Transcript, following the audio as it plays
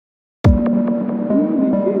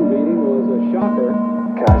was a shocker.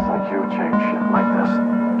 Guys like you change shit like this.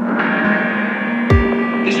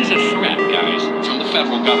 This is a threat, guys, from the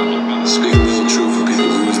federal government. Speak a little truth or people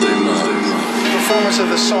lose their mind. Performance of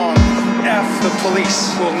the song F the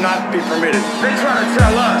Police will not be permitted. They try to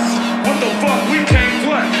tell us what the fuck we can't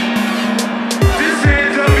play. This is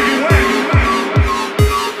NWA.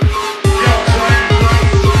 Yo, son.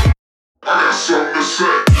 I got something to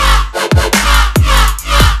say.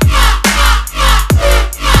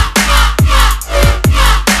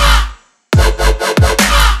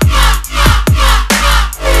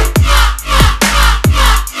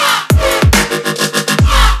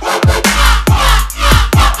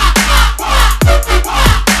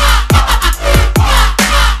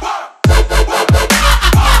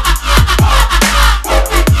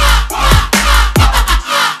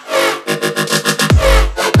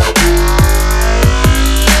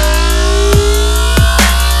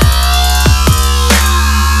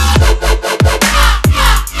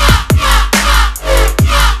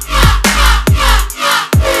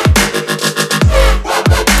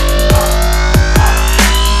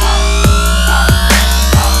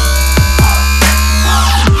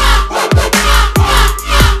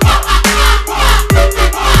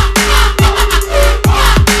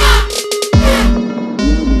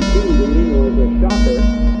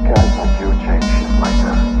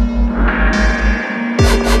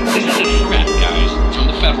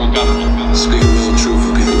 Speak a little truth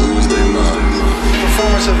or people lose their mind.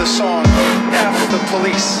 Performance of the song F the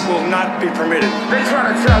Police will not be permitted. They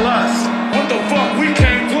try to tell us what the fuck we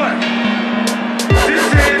can't play.